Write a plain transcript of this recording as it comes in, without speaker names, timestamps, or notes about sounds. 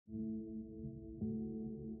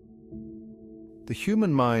The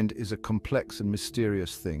human mind is a complex and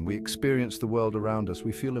mysterious thing. We experience the world around us,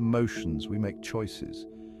 we feel emotions, we make choices.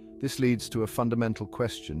 This leads to a fundamental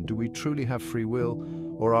question: do we truly have free will,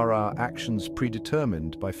 or are our actions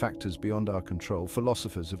predetermined by factors beyond our control?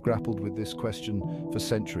 Philosophers have grappled with this question for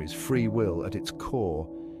centuries. Free will, at its core,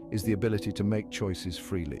 is the ability to make choices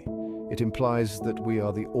freely. It implies that we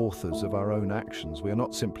are the authors of our own actions. We are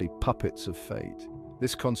not simply puppets of fate.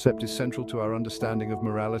 This concept is central to our understanding of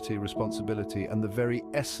morality, responsibility, and the very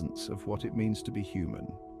essence of what it means to be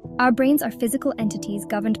human. Our brains are physical entities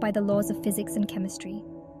governed by the laws of physics and chemistry.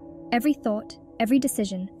 Every thought, every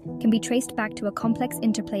decision, can be traced back to a complex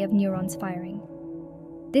interplay of neurons firing.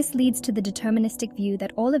 This leads to the deterministic view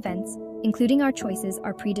that all events, including our choices,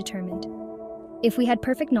 are predetermined. If we had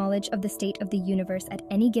perfect knowledge of the state of the universe at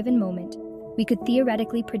any given moment, we could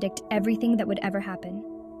theoretically predict everything that would ever happen.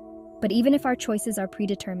 But even if our choices are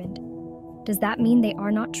predetermined, does that mean they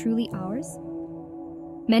are not truly ours?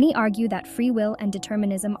 Many argue that free will and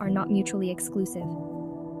determinism are not mutually exclusive.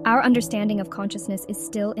 Our understanding of consciousness is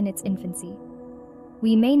still in its infancy.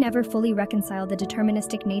 We may never fully reconcile the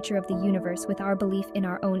deterministic nature of the universe with our belief in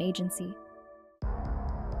our own agency.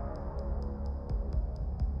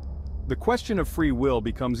 The question of free will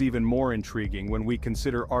becomes even more intriguing when we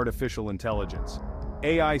consider artificial intelligence.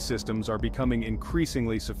 AI systems are becoming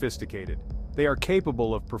increasingly sophisticated. They are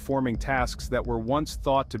capable of performing tasks that were once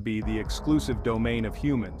thought to be the exclusive domain of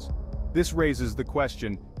humans. This raises the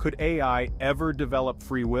question, could AI ever develop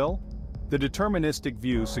free will? The deterministic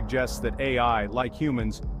view suggests that AI, like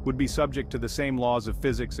humans, would be subject to the same laws of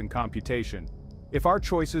physics and computation. If our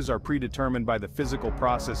choices are predetermined by the physical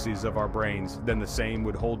processes of our brains, then the same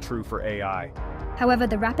would hold true for AI. However,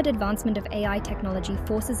 the rapid advancement of AI technology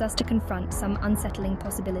forces us to confront some unsettling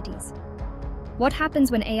possibilities. What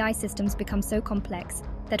happens when AI systems become so complex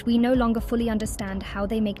that we no longer fully understand how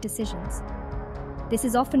they make decisions? This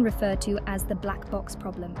is often referred to as the black box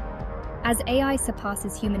problem. As AI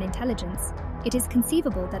surpasses human intelligence, it is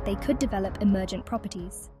conceivable that they could develop emergent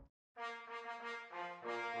properties.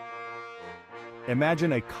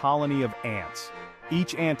 Imagine a colony of ants.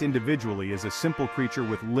 Each ant individually is a simple creature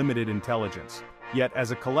with limited intelligence. Yet,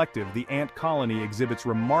 as a collective, the ant colony exhibits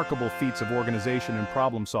remarkable feats of organization and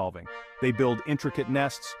problem-solving. They build intricate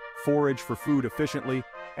nests, forage for food efficiently,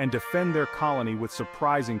 and defend their colony with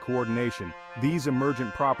surprising coordination. These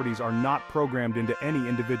emergent properties are not programmed into any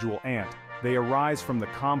individual ant. They arise from the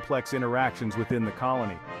complex interactions within the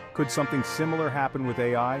colony. Could something similar happen with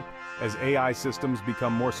AI? As AI systems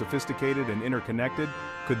become more sophisticated and interconnected,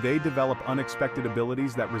 could they develop unexpected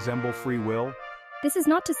abilities that resemble free will? This is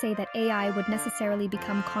not to say that AI would necessarily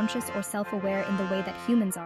become conscious or self-aware in the way that humans are.